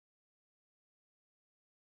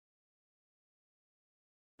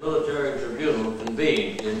Military tribunal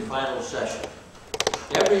convened in final session.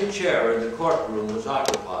 Every chair in the courtroom was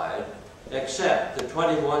occupied except the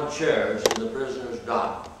 21 chairs in the prisoner's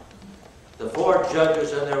dock. The 4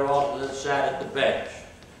 judges and their alternates sat at the bench.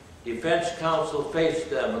 Defense counsel faced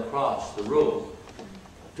them across the room.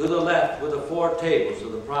 To the left were the 4 tables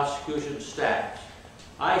of the prosecution stacks.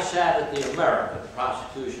 I sat at the American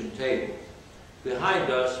prosecution table. Behind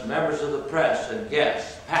us, members of the press and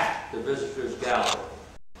guests packed the visitors' gallery.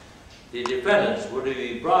 The defendants were to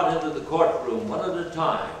be brought into the courtroom one at a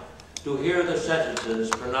time to hear the sentences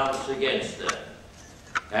pronounced against them.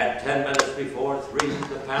 At 10 minutes before 3,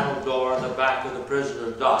 the panel door in the back of the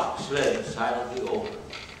prisoner's dock slid silently open.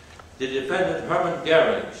 The defendant, Hermann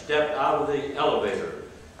Goering, stepped out of the elevator,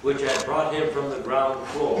 which had brought him from the ground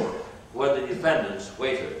floor, where the defendants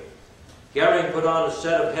waited. Goering put on a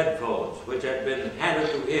set of headphones, which had been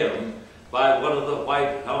handed to him by one of the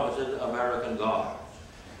white-helmeted American guards.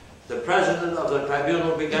 The president of the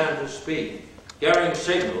tribunal began to speak. Goering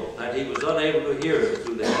signaled that he was unable to hear it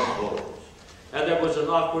through the headphones, and there was an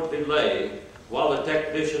awkward delay while the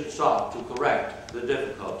technician sought to correct the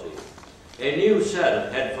difficulty. A new set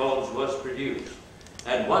of headphones was produced,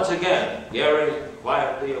 and once again, Goering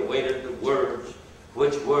quietly awaited the words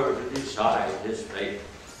which were to decide his fate.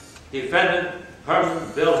 Defendant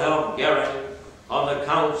Hermann Wilhelm Goering, on the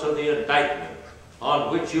counts of the indictment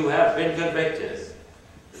on which you have been convicted,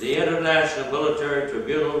 the International Military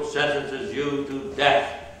Tribunal sentences you to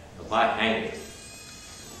death by hanging.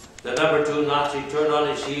 The number 2 Nazi turned on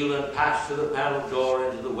his heel and passed through the panel door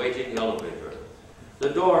into the waiting elevator. The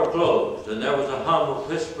door closed, and there was a hum of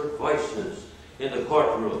whispered voices in the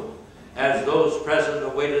courtroom as those present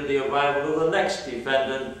awaited the arrival of the next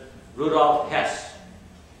defendant, Rudolf Hess.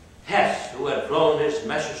 Hess, who had flown his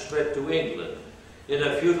Messerschmitt to England in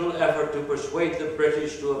a futile effort to persuade the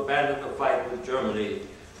British to abandon the fight with Germany,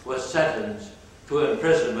 was sentenced to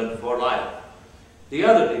imprisonment for life. The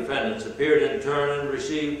other defendants appeared in turn and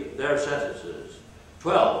received their sentences.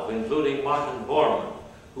 12, including Martin Bormann,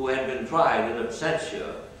 who had been tried in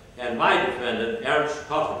absentia, and my defendant, Ernst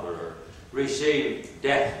Kottenberger, received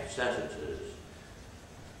death sentences.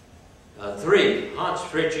 3, Hans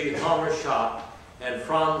Fritschie, Halmer Schott, and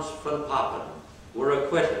Franz von Papen were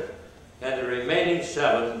acquitted, and the remaining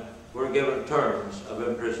 7 were given terms of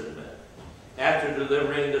imprisonment. After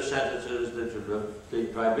delivering the sentences, the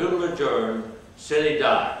tribunal adjourned, sine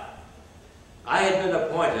die. I had been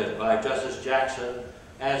appointed by Justice Jackson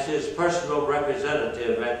as his personal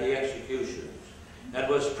representative at the executions and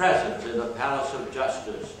was present in the Palace of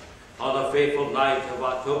Justice on the fateful night of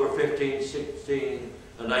October 15,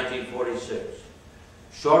 1946.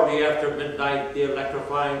 Shortly after midnight, the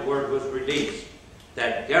electrifying word was released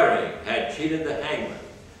that Goering had cheated the hangman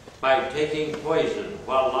by taking poison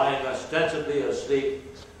while lying ostensibly asleep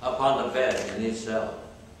upon the bed in his cell.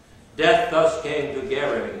 Death thus came to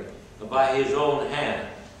Goering by his own hand,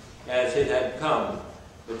 as it had come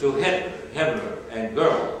to Hitler, Himmler, and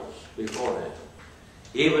Goebbels before him,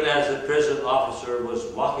 even as the prison officer was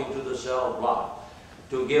walking to the cell block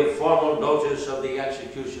to give formal notice of the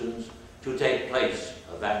executions to take place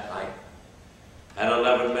that night. At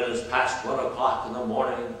 11 minutes past 1 o'clock in the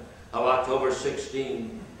morning of October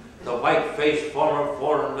 16, the white-faced former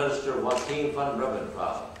Foreign Minister Joachim von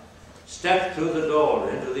Ribbentrop stepped through the door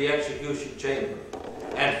into the execution chamber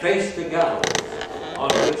and faced the gallows on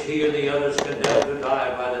which he and the others condemned to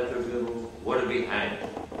die by the tribunal were to be hanged.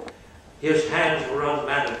 His hands were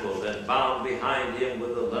unmanacled and bound behind him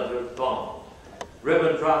with a leather thong.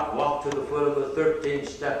 Ribbentrop walked to the foot of the 13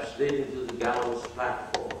 steps leading to the gallows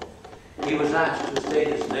platform. He was asked to state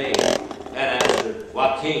his name and answered,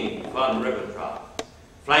 Joachim von Ribbentrop.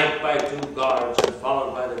 Flanked by 2 guards and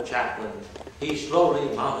followed by the chaplain, he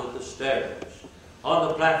slowly mounted the stairs. On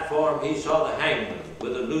the platform, he saw the hangman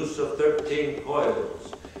with a noose of 13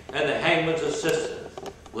 coils and the hangman's assistant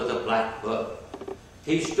with a black book.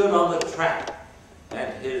 He stood on the track,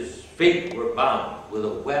 and his feet were bound with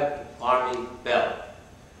a webbed army belt.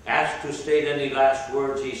 Asked to state any last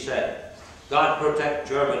words, he said, God protect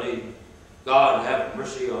Germany. God have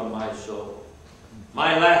mercy on my soul.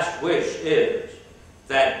 My last wish is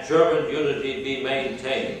that German unity be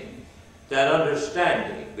maintained, that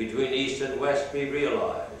understanding between East and West be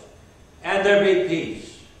realized, and there be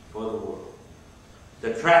peace for the world.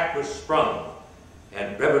 The trap was sprung,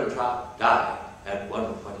 and Ribbentrop died at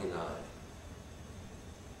 1:29.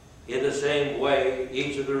 In the same way,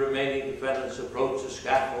 each of the remaining defendants approached the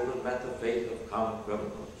scaffold and met the fate of common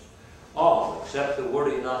criminals. All, except the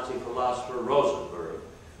wordy Nazi philosopher Rosenberg,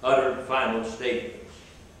 uttered final statements.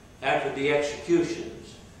 After the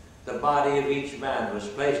executions, The body of each man was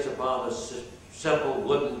placed upon a simple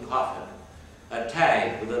wooden coffin. A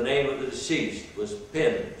tag with the name of the deceased was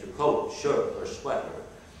pinned to coat, shirt, or sweater.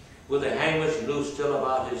 With the hangman's noose still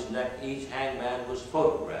about his neck, each hangman was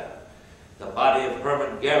photographed. The body of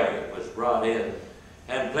Herman Goering was brought in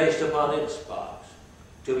and placed upon its box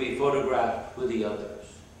to be photographed with the others.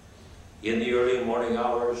 In the early morning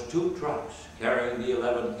hours, 2 trucks carrying the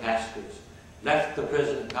 11 caskets left the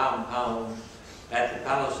prison compound at the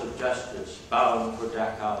Palace of Justice, bound for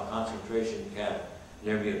Dachau concentration camp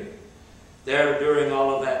near Munich. There, during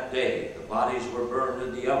all of that day, the bodies were burned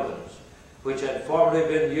in the ovens, which had formerly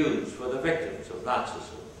been used for the victims of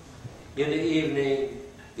Nazism. In the evening,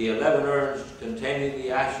 the 11 urns containing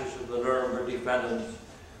the ashes of the Nuremberg defendants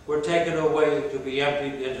were taken away to be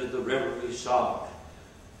emptied into the river Sept.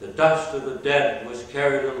 The dust of the dead was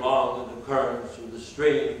carried along in the currents of the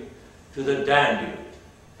stream to the Danube,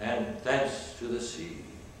 and thence to the sea.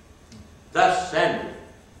 Thus ended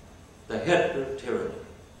the Hitler tyranny.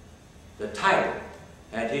 The tyrant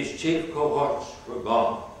and his chief cohorts were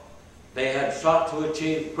gone. They had sought to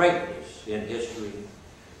achieve greatness in history,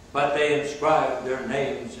 but they inscribed their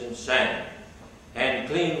names in sand, and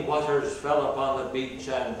clean waters fell upon the beach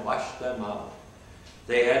and washed them out.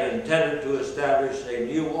 They had intended to establish a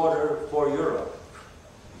new order for Europe,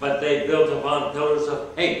 but they built upon pillars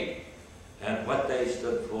of hate, and what they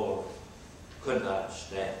stood for could not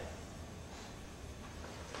stand.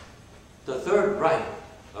 The Third Reich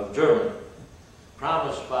of Germany,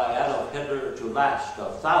 promised by Adolf Hitler to last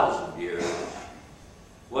 1,000 years,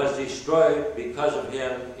 was destroyed because of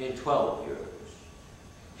him in 12 years.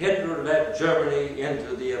 Hitler led Germany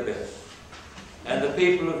into the abyss, and the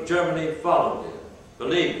people of Germany followed him,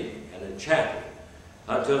 believing and enchanted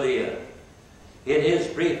until the end. In his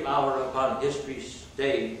brief hour upon history's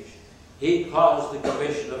stage, he caused the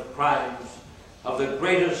commission of crimes of the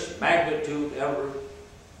greatest magnitude ever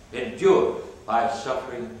endured by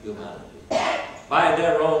suffering humanity. By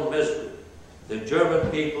their own misery, the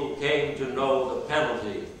German people came to know the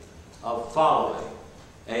penalty of following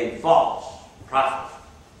a false prophet.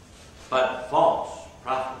 But false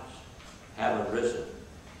prophets have arisen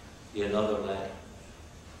in other lands.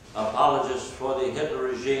 Apologists for the Hitler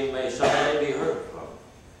regime may someday be heard from,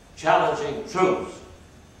 challenging truths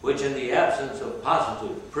which in the absence of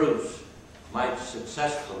positive proofs might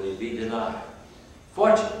successfully be denied.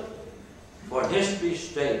 Fortunately, for history's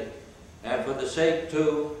sake, and for the sake,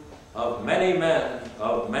 too, of many men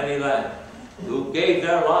of many lands who gave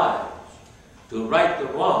their lives to right the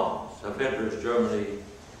wrongs of Hitler's Germany,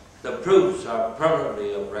 the proofs are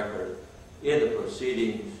permanently of record in the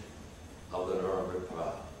proceedings of the Nuremberg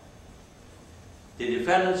trial. The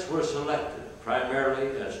defendants were selected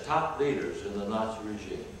primarily as top leaders in the Nazi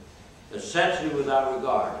regime, essentially without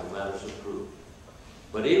regard to matters of proof.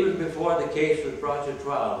 But even before the case was brought to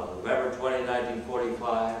trial on November 20,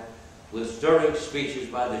 1945, with stirring speeches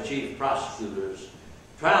by the chief prosecutors,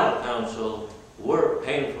 trial counsel were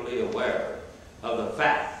painfully aware of the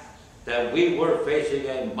fact that we were facing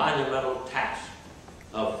a monumental task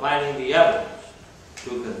of finding the evidence to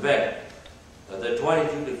convict the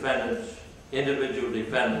 22 defendants, individual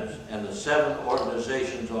defendants, and the 7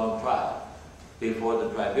 organizations on trial before the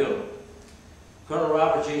tribunal. Colonel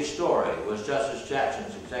Robert G. Story was Justice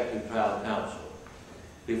Jackson's executive trial counsel.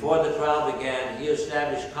 Before the trial began, he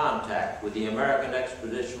established contact with the American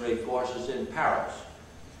Expeditionary Forces in Paris,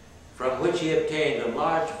 from which he obtained a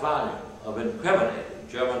large volume of incriminating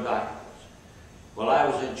German documents. While I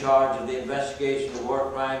was in charge of the investigation of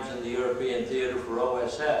war crimes in the European theater for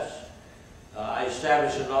OSS, I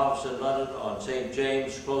established an office in London on St.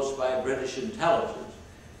 James, close by British intelligence,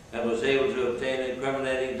 and was able to obtain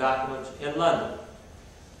incriminating documents in London.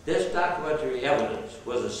 This documentary evidence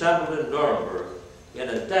was assembled in Nuremberg in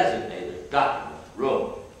a designated document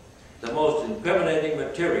room. The most incriminating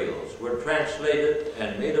materials were translated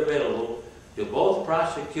and made available to both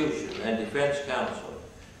prosecution and defense counsel.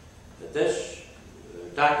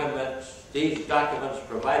 These documents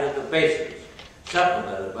provided the basis,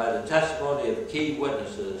 supplemented by the testimony of key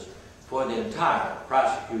witnesses for the entire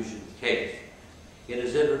prosecution case. In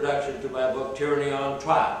his introduction to my book, Tyranny on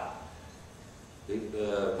Trial,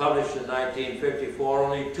 published in 1954,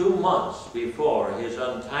 only 2 months before his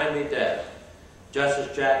untimely death,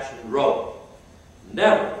 Justice Jackson wrote,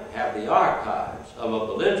 "Never have the archives of a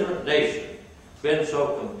belligerent nation been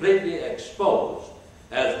so completely exposed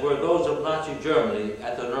as were those of Nazi Germany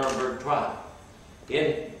at the Nuremberg trial.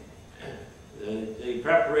 In the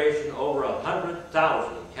preparation, over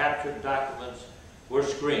 100,000 captured documents were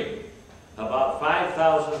screened. About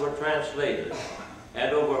 5,000 were translated,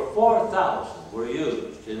 and over 4,000 were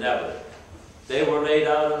used in evidence. They were laid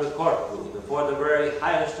out in the courtroom before the very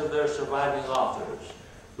highest of their surviving authors,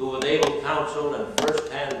 who with able counsel and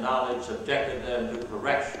first-hand knowledge subjected them to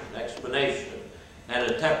correction, explanation, and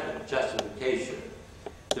attempted justification.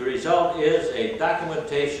 The result is a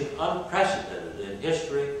documentation unprecedented in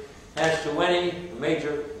history as to any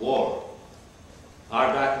major war.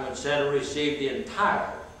 Our document center received the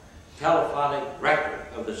entire telephonic record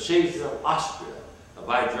of the seizure of Austria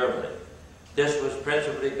by Germany. This was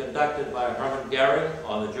principally conducted by Hermann Goering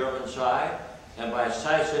on the German side and by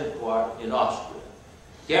Seyss-Inquart in Austria.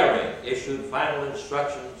 Goering issued final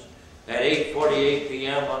instructions at 8:48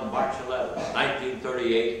 p.m. on March 11,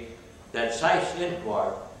 1938, that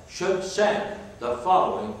Seyss-Inquart should send the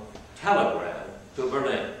following telegram to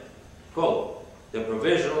Berlin. Quote, "The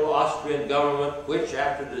provisional Austrian government, which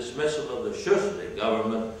after dismissal of the Schuschnigg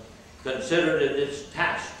government considered it its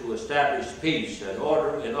task to establish peace and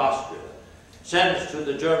order in Austria, sends to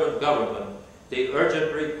the German government the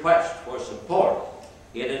urgent request for support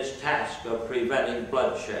in its task of preventing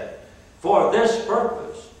bloodshed. For this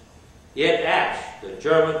purpose, it asks the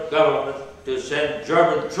German government to send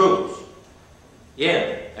German troops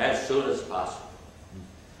in as soon as possible."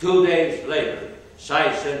 2 days later,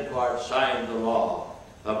 Seyss-Inquart signed the law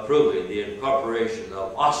approving the incorporation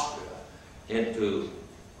of Austria into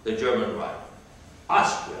the German Reich.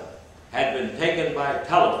 Austria had been taken by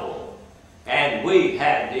telephone, and we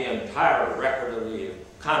had the entire record of the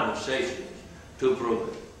conversations to prove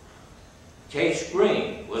it. Case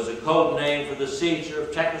Green was a code name for the seizure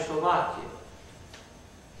of Czechoslovakia.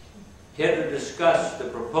 Hitler discussed the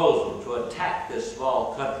proposal to attack this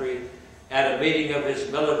small country at a meeting of his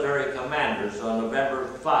military commanders on November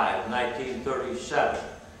 5, 1937.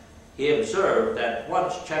 He observed that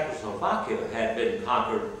once Czechoslovakia had been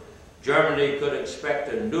conquered, Germany could expect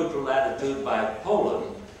a neutral attitude by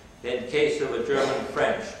Poland in case of a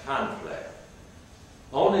German-French conflict.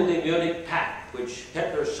 Only the Munich Pact, which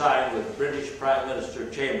Hitler signed with British Prime Minister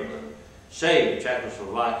Chamberlain, saved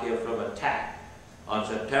Czechoslovakia from attack on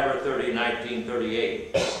September 30,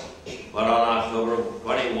 1938. But on October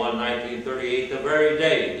 21, 1938, the very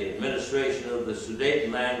day the administration of the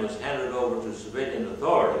Sudetenland was handed over to civilian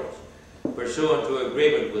authorities, pursuant to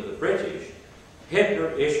agreement with the British,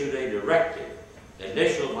 Hitler issued a directive,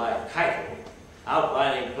 initialed by Keitel,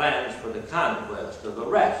 outlining plans for the conquest of the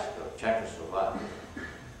rest of Czechoslovakia.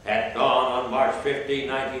 At dawn on March 15,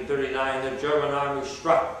 1939, the German army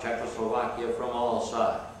struck Czechoslovakia from all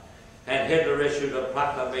sides, and Hitler issued a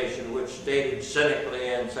proclamation which stated cynically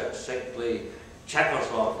and succinctly,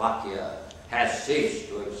 "Czechoslovakia has ceased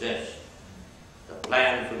to exist." The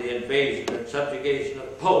plan for the invasion and subjugation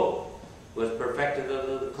of Poland was perfected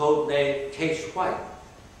under the code name Case White,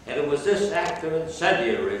 and it was this act of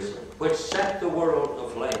incendiarism which set the world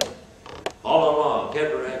aflame. All along,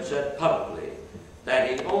 Hitler had said publicly that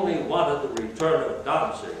he only wanted the return of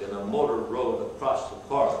Danzig and a motor road across the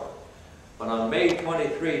corridor. But on May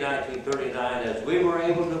 23, 1939, as we were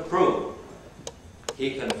able to prove,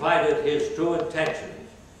 he confided his true intentions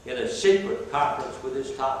in a secret conference with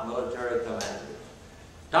his top military commanders.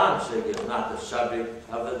 Danzig is not the subject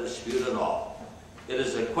of the dispute at all. It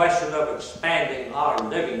is a question of expanding our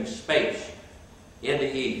living space in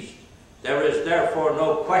the East. There is therefore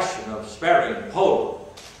no question of sparing Poland,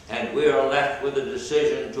 and we are left with the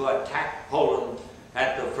decision to attack Poland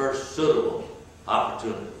at the first suitable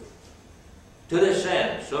opportunity. To this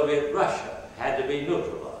end, Soviet Russia had to be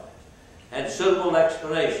neutralized, and suitable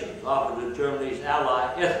explanations offered to Germany's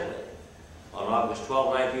ally, Italy. On August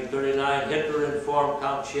 12, 1939, Hitler informed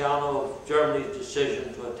Count Ciano of Germany's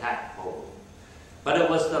decision to attack Poland. But it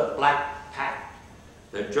was the Black Pact,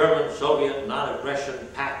 the German-Soviet non-aggression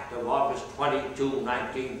pact of August 22,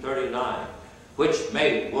 1939, which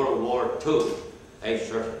made World War II a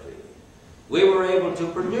certainty. We were able to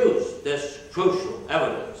produce this crucial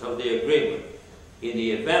evidence of the agreement in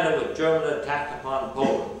the event of a German attack upon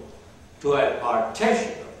Poland, to a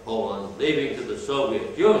partition of Poland, leaving to the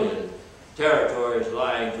Soviet Union territories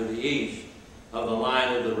lying to the east of the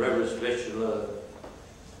line of the rivers Vistula,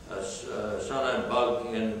 Sun and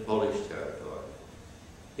Bug in Polish territory.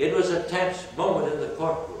 It was a tense moment in the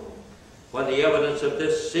courtroom when the evidence of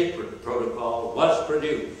this secret protocol was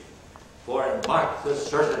produced, for it marked the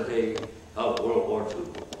certainty of World War II.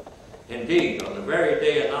 Indeed, on the very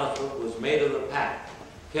day announcement was made of the pact,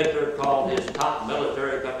 Hitler called his top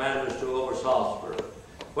military commanders to over Salzburg,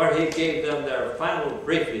 where he gave them their final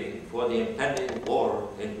briefing for the impending war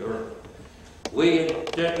in Europe. We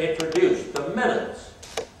introduced the minutes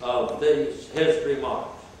of his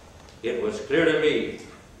remarks. It was clear to me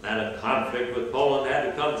that a conflict with Poland had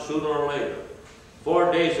to come sooner or later.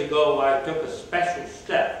 4 days ago, I took a special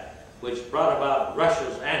step which brought about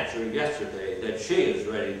Russia's answer yesterday that she is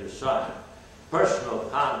ready to sign. Personal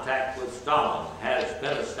contact with Stalin has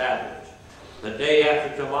been established. The day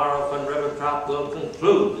after tomorrow, Von Ribbentrop will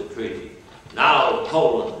conclude the treaty. Now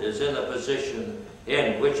Poland is in the position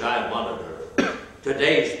in which I wanted her.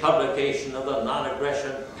 Today's publication of the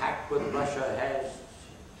non-aggression pact with Russia has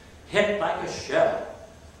hit like a shell.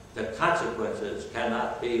 The consequences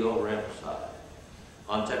cannot be overemphasized.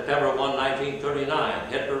 On September 1,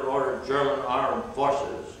 1939, Hitler ordered German armed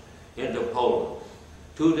forces into Poland.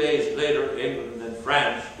 2 days later, England and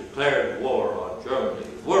France declared war on Germany.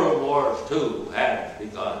 World War II had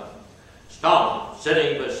begun. Stalin,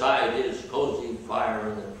 sitting beside his cozy fire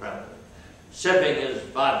in the Kremlin, sipping his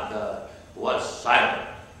vodka, was silent,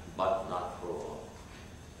 but not for long.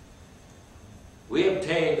 We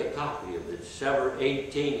obtained a copy of the December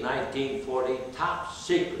 18, 1940 top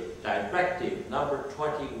secret Directive number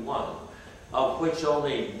 21, of which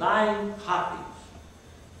only 9 copies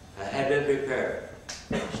had been prepared,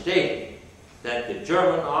 stating that the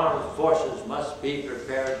German armed forces must be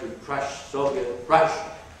prepared to crush Soviet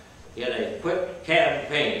Russia in a quick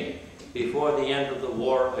campaign before the end of the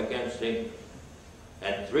war against England.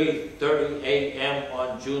 At 3:30 a.m.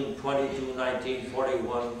 on June 22,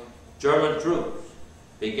 1941, German troops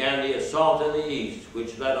began the assault in the east,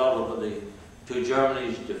 which led ultimately to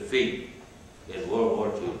Germany's defeat in World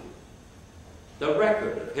War II. The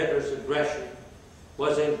record of Hitler's aggression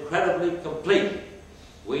was incredibly complete.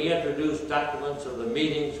 We introduced documents of the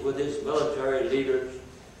meetings with his military leaders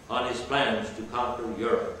on his plans to conquer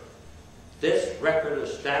Europe. This record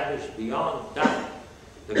established beyond doubt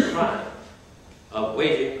the crime of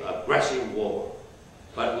waging aggressive war.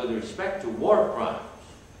 But with respect to war crimes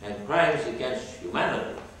and crimes against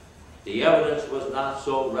humanity, the evidence was not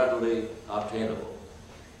so readily obtainable.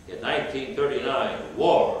 In 1939,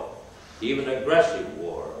 war, even aggressive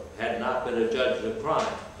war, had not been adjudged a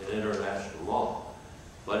crime in international law.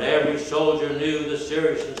 But every soldier knew the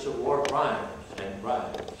seriousness of war crimes and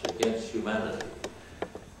crimes against humanity.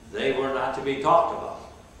 They were not to be talked about.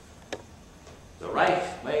 The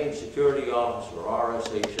Reich's main security officer,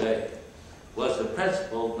 RSHA, was the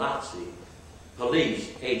principal Nazi police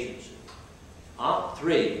agency. Amt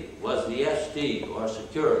 3 was the SD, or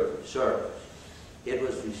security service. It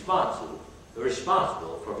was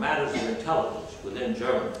responsible for matters of intelligence within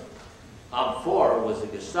Germany. Amt 4 was the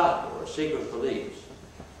Gestapo, or secret police.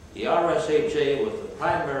 The RSHA was the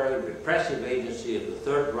primary repressive agency of the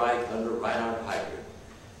Third Reich under Reinhard Heydrich,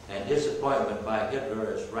 and his appointment by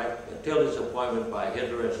Hitler as until his appointment by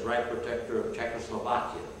Hitler as Reich Protector of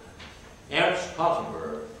Czechoslovakia. Ernst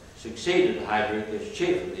Kaltenberg succeeded Heydrich as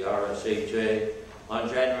chief of the RSHA on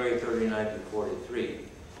January 30, 1943,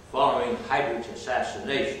 following Heydrich's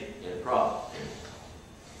assassination in Prague.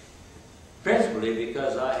 Principally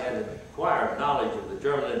because I had acquired knowledge of the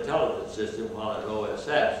German intelligence system while at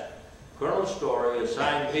OSS, Colonel Story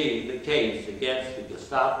assigned me the case against the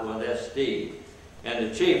Gestapo and SD and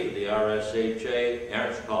the chief of the RSHA,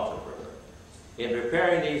 Ernst Kaltenberg. In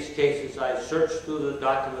preparing these cases, I searched through the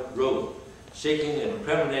document room, seeking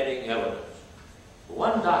incriminating evidence.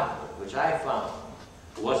 One document which I found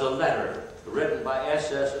was a letter written by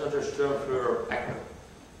SS Untersturmführer Becker,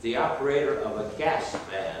 the operator of a gas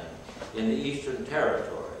van in the Eastern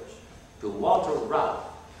Territories, to Walter Rauch,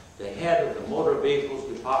 the head of the Motor Vehicles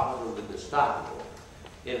Department of the Gestapo,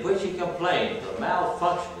 in which he complained of the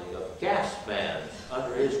malfunctioning of gas vans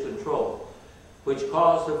under his control, which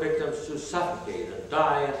caused the victims to suffocate and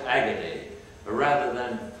die in agony rather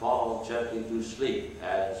than fall gently to sleep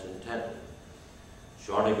as intended.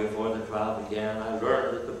 Shortly before the trial began, I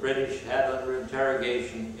learned that the British had under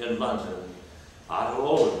interrogation in London Otto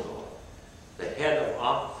Ollendorf, the head of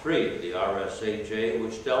Amt 3 of the RSHA,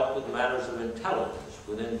 which dealt with matters of intelligence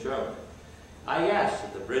within Germany. I asked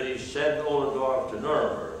that the British send Ollendorf to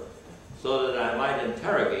Nuremberg so that I might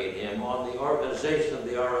interrogate him on the organization of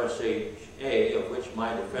the RSHA, of which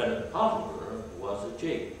my defendant Kaltenberg was the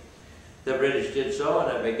chief. The British did so,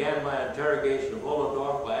 and I began my interrogation of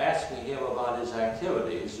Ollendorf by asking him about his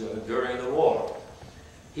activities during the war.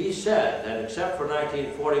 He said that except for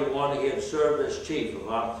 1941, he had served as chief of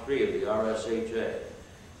Amt 3 of the RSHA.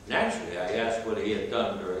 Naturally, I asked what he had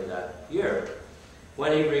done during that year,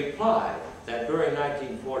 when he replied that during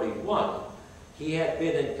 1941, he had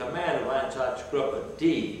been in command of Einsatzgruppe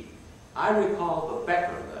D. I recall the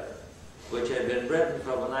Becker letter, which had been written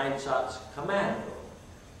from an Einsatz commando,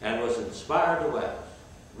 and was inspired to ask,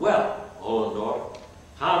 "Well, Ollendorf,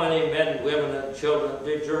 how many men, women, and children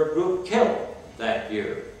did your group kill that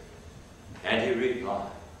year?" And he replied,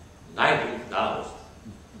 90,000.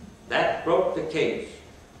 That broke the case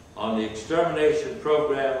on the extermination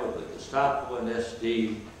program of the Gestapo and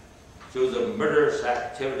SD through the murderous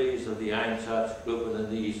activities of the Einsatzgruppen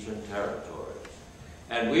in the Eastern Territories.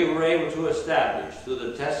 And we were able to establish, through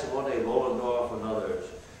the testimony of Ohlendorf and others,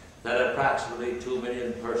 that approximately 2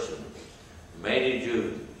 million persons, mainly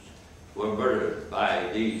Jews, were murdered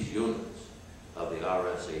by these units of the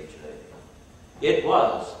RSHA. It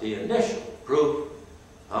was the initial proof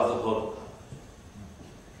of the Holocaust.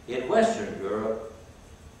 In Western Europe,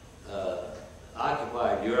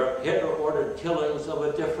 occupied Europe, Hitler ordered killings of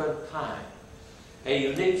a different kind. A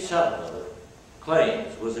unique settlement of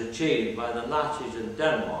claims was achieved by the Nazis in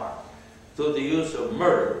Denmark through the use of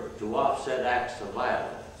murder to offset acts of violence.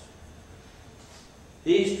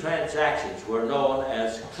 These transactions were known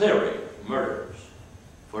as clearing murders.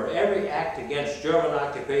 For every act against German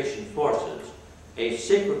occupation forces, a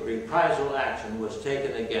secret reprisal action was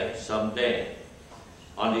taken against some Dane.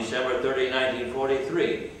 On December 30,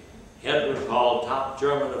 1943, Hitler called top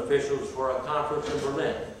German officials for a conference in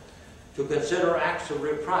Berlin to consider acts of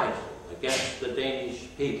reprisal against the Danish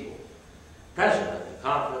people. Present at the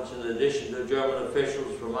conference, in addition to German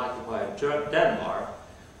officials from occupied Denmark,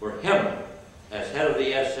 were Himmler as head of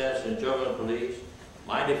the SS and German police,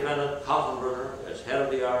 my defendant Kaltenbrunner as head of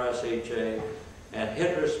the RSHA, and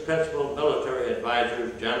Hitler's principal military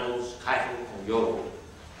advisors, Generals Keitel and Jodl,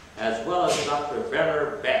 as well as Dr.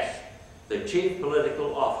 Werner Best, the chief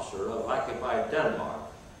political officer of occupied Denmark,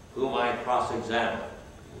 whom I cross-examined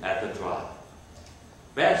at the trial.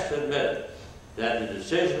 Best admitted that the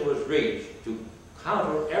decision was reached to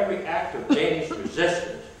counter every act of Danish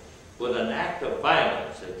resistance with an act of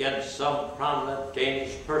violence against some prominent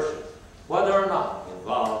Danish person, whether or not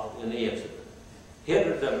involved in the incident.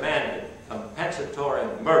 Hitler demanded compensatory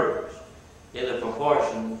murders in the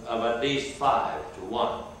proportion of at least 5 to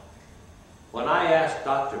 1. When I asked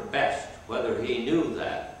Dr. Best whether he knew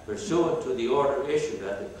that, pursuant to the order issued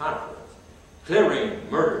at the conference, clearing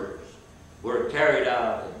murders were carried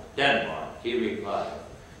out in Denmark, he replied,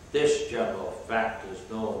 "This general fact is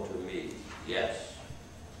known to me, yes."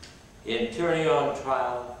 In Tyranny on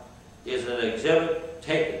Trial is an exhibit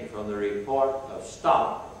taken from the report of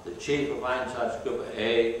Stalin, the chief of Einsatzgruppe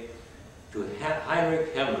A, to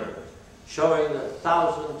Heinrich Himmler, showing the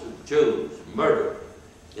thousands of Jews murdered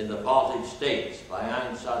in the Baltic states by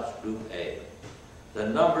Einsatzgruppe A. The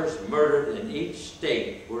numbers murdered in each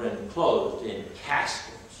state were enclosed in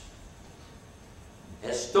caskets.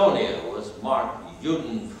 Estonia was marked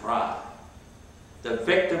Judenfrei. The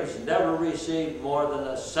victims never received more than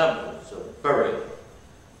a semblance of burial.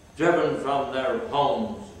 Driven from their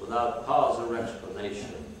homes without cause or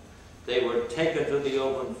explanation, they were taken to the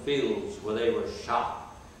open fields where they were shot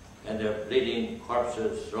and their bleeding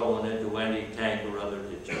corpses thrown into anti-tank or other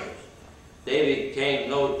ditches. They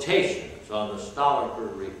became notations on the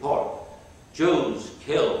Stahler report, Jews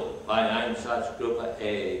killed by Einsatzgruppe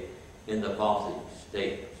A in the Baltic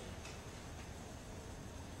states.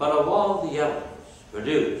 But of all the evidence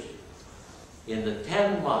produced in the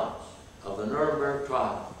 10 months of the Nuremberg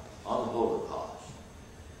trial on the Holocaust,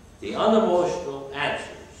 the unemotional answers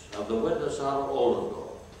of the witness Otto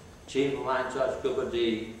Ohlendorf, chief of Einsatzgruppe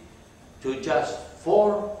D, to just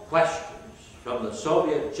 4 questions from the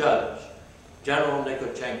Soviet judge, General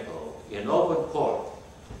Nikochenko, in open court,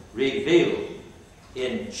 revealed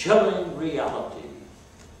in chilling reality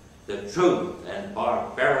the truth and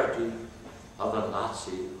barbarity of the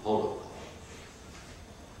Nazi Holocaust.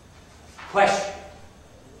 Question.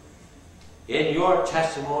 In your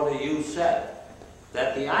testimony, you said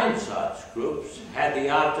that the Einsatz groups had the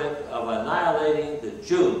object of annihilating the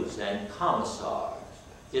Jews and commissars.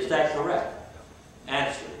 Is that correct?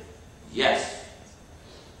 Answer. Yes.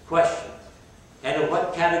 Question. And in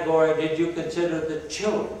what category did you consider the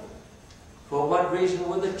children? For what reason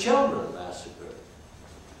were the children massacred?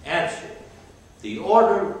 Answer. The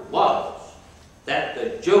order was that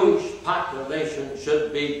the Jewish population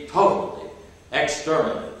should be totally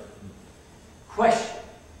exterminated. Question.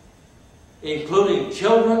 Including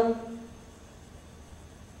children?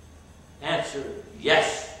 Answer.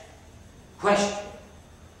 Yes. Question.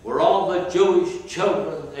 Were all the Jewish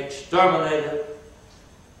children exterminated?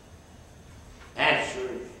 Answer.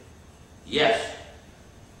 Yes.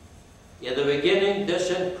 In the beginning, this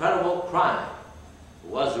incredible crime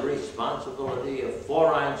was the responsibility of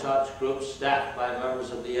 4 Einsatz groups staffed by members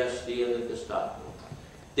of the SD and the Gestapo.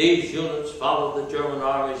 These units followed the German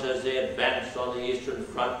armies as they advanced on the Eastern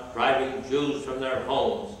Front, driving Jews from their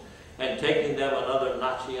homes and taking them and other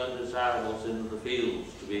Nazi undesirables into the fields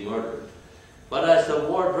to be murdered. But as the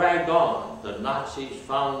war dragged on, the Nazis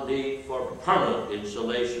found need for permanent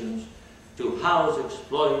installations to house,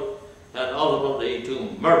 exploit, and ultimately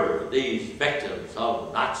to murder these victims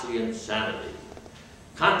of Nazi insanity.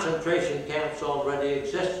 Concentration camps already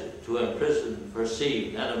existed to imprison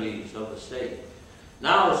perceived enemies of the state.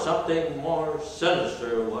 Now something more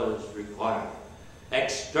sinister was required.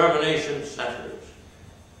 Extermination centers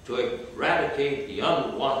to eradicate the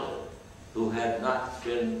unwanted who had not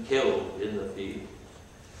been killed in the field.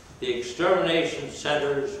 The extermination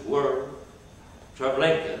centers were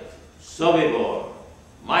Treblinka, Sobibor,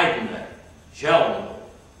 Majdanek, Chelmno,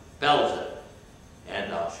 Belzec,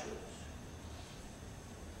 and Auschwitz.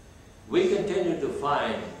 We continued to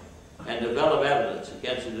find and develop evidence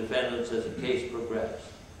against the defendants as the case progressed.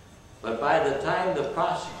 But by the time the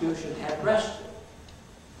prosecution had rested,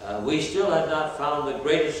 we still had not found the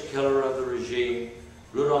greatest killer of the regime,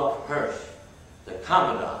 Rudolf Hirsch, the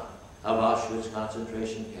commandant of Auschwitz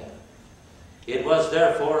concentration camp. It was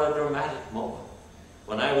therefore a dramatic moment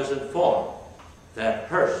when I was informed that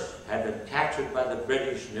Hirsch had been captured by the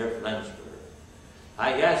British near Flensburg.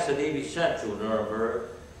 I asked that he be sent to Nuremberg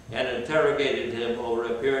and interrogated him over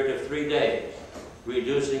a period of 3 days,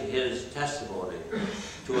 reducing his testimony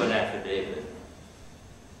to an affidavit.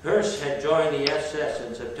 Hirsch had joined the SS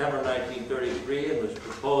in September 1933 and was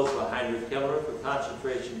proposed by Heinrich Himmler for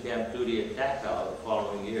concentration camp duty at Dachau the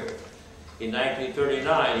following year. In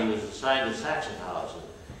 1939, he was assigned to Sachsenhausen,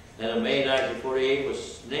 and in May 1948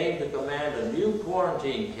 was named to command a new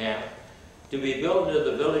quarantine camp to be built near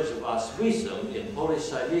the village of Oswiecim in Polish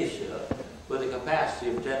Silesia with a capacity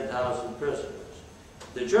of 10,000 prisoners.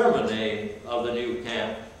 The German name of the new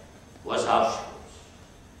camp was Auschwitz.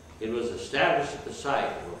 It was established at the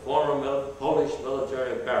site of a former Polish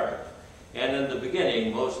military barracks, and in the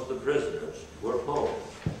beginning, most of the prisoners were Polish.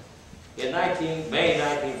 In May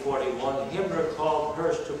 1941, Himmler called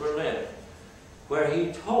Hirsch to Berlin, where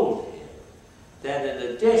he told him that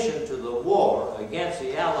in addition to the war against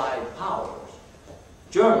the Allied powers,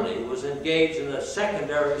 Germany was engaged in a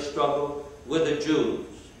secondary struggle with the Jews.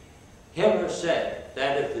 Himmler said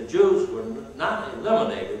that if the Jews were not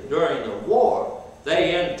eliminated during the war,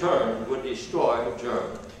 they in turn would destroy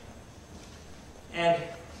Germany. And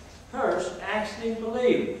Hirsch actually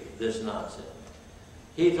believed this nonsense.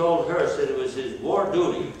 He told Hirsch that it was his war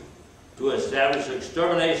duty to establish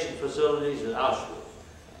extermination facilities in Auschwitz.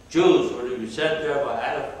 Jews were to be sent there by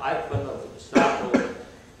Adolf Eichmann of the Gestapo,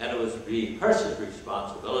 and it was to be Hirsch's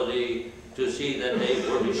responsibility to see that they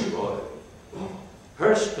were destroyed.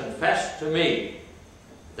 Hirsch confessed to me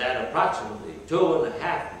that approximately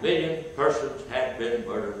 2.5 million persons had been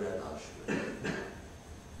murdered at Auschwitz.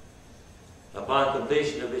 Upon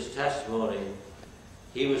completion of his testimony,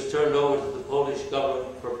 he was turned over to the Polish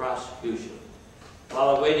government for prosecution.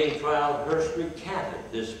 While awaiting trial, Hirsch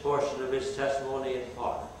recanted this portion of his testimony in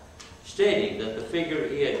part, stating that the figure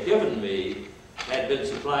he had given me had been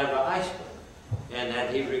supplied by Eichmann, and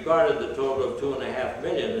that he regarded the total of 2.5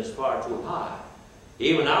 million as far too high.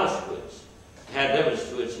 Even Auschwitz had limits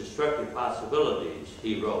to its destructive possibilities,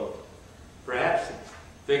 he wrote. Perhaps the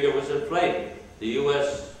figure was inflated. The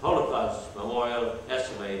U.S. Holocaust Memorial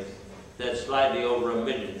estimates that slightly over 1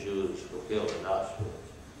 million Jews were killed in Auschwitz.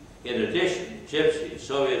 In addition, gypsies,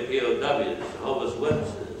 Soviet POWs, Jehovah's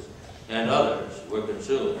Witnesses, and others were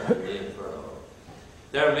consumed in the inferno.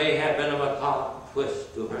 There may have been a macabre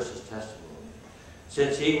twist to Hirsch's testimony,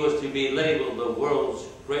 since he was to be labeled the world's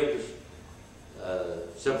greatest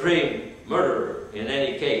supreme murderer. In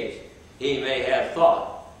any case, he may have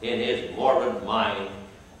thought in his morbid mind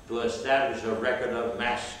to establish a record of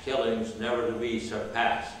mass killings never to be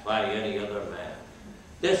surpassed by any other man.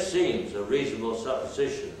 This seems a reasonable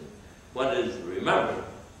supposition when it is remembered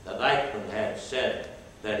that Eichmann had said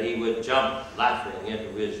that he would jump laughing into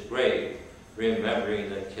his grave, remembering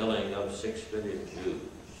the killing of 6 million Jews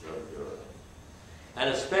of Europe. An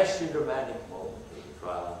especially dramatic moment in the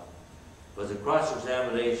trial was the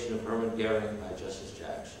cross-examination of Hermann Goering by Justice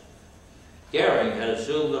Jackson. Goering had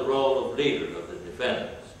assumed the role of leader of the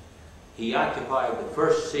defendants. He occupied the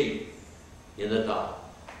first seat in the dock.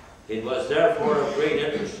 It was therefore of great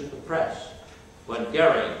interest to the press when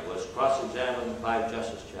Goering was cross-examined by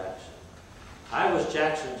Justice Jackson. I was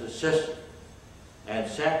Jackson's assistant and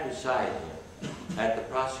sat beside him at the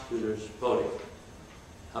prosecutor's podium.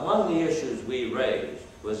 Among the issues we raised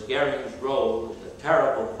was Goering's role in the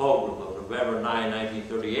terrible pogrom of November 9,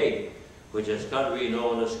 1938, which has come to be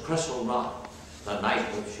known as Kristallnacht, the night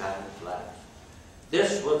of shattered glass.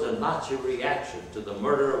 This was a Nazi reaction to the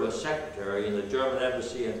murder of a secretary in the German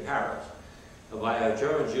embassy in Paris by a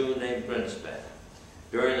German Jew named Grinspan.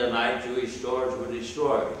 During the night, Jewish stores were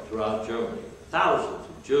destroyed throughout Germany. Thousands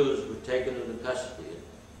of Jews were taken into custody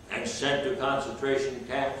and sent to concentration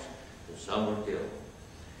camps, and some were killed.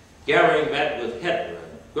 Goering met with Hitler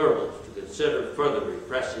and Goebbels to consider further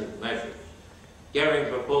repressive measures.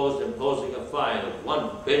 Goering proposed imposing a fine of 1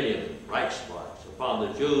 billion Reichsmarks upon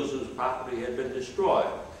the Jews whose property had been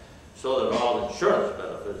destroyed, so that all insurance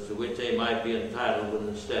benefits to which they might be entitled would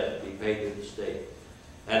instead be paid to the state.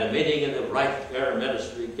 At a meeting in the Reich Air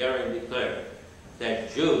Ministry, Goering declared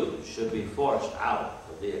that Jews should be forced out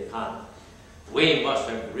of the economy. We must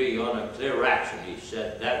agree on a clear action, he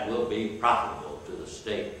said, that will be profitable to the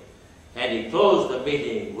state. And he closed the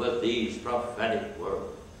meeting with these prophetic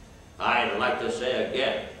words. I'd like to say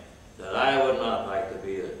again that I would not like to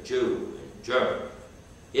be a Jew in Germany.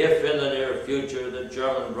 If in the near future the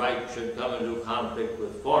German Reich should come into conflict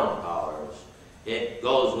with foreign powers, it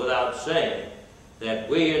goes without saying that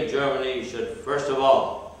we in Germany should first of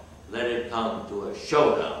all let it come to a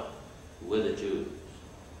showdown with the Jews.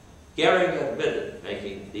 Goering admitted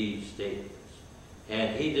making these statements,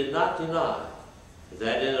 and he did not deny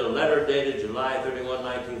that in a letter dated July 31,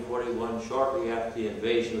 1941, shortly after the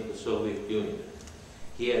invasion of the Soviet Union,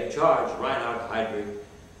 he had charged Reinhard Heydrich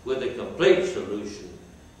with the complete solution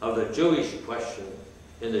of the Jewish question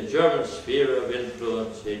in the German sphere of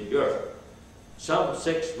influence in Europe. Some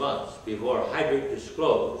 6 months before Heydrich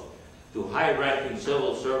disclosed to high-ranking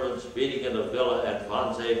civil servants meeting in a villa at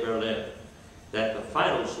Wannsee, Berlin, that the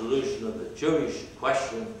final solution of the Jewish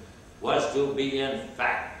question was to be, in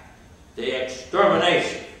fact, the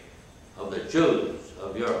extermination of the Jews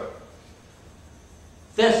of Europe.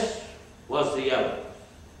 This was the evidence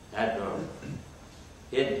at Nuremberg.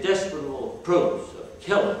 Indisputable proofs of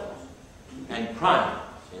killings and crimes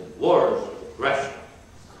in wars of aggression.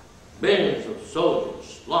 Millions of soldiers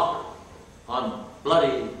slaughtered on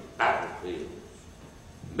bloody battlefields.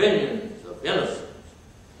 Millions of innocents,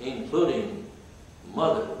 including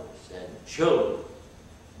mothers and children,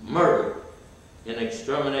 murdered in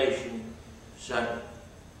extermination centers.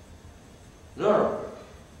 Nuremberg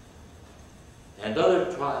and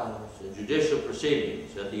other trials and judicial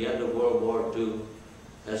proceedings at the end of World War II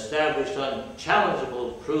established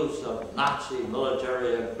unchallengeable proofs of Nazi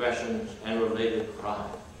military aggressions and related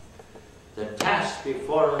crimes. The task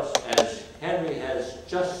before us, as Henry has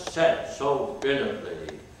just said so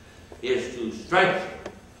brilliantly, is to strengthen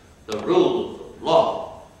the rules of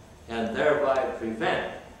law and thereby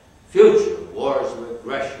prevent future wars of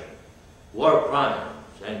aggression, war crimes,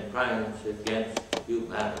 and crimes against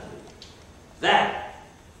humanity. That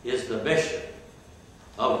is the mission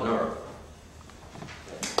of Nuremberg.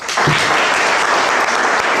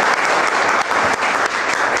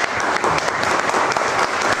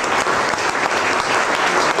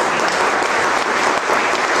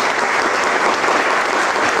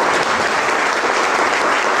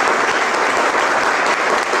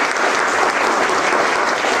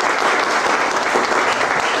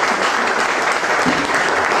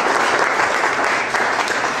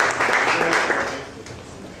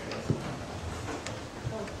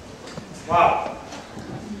 Wow.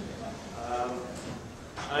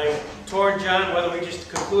 I'm torn, John, whether we just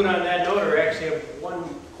conclude on that note or actually have one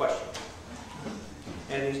question.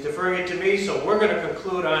 And he's deferring it to me, so we're going to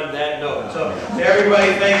conclude on that note. So, to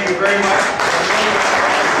everybody, thank you very much.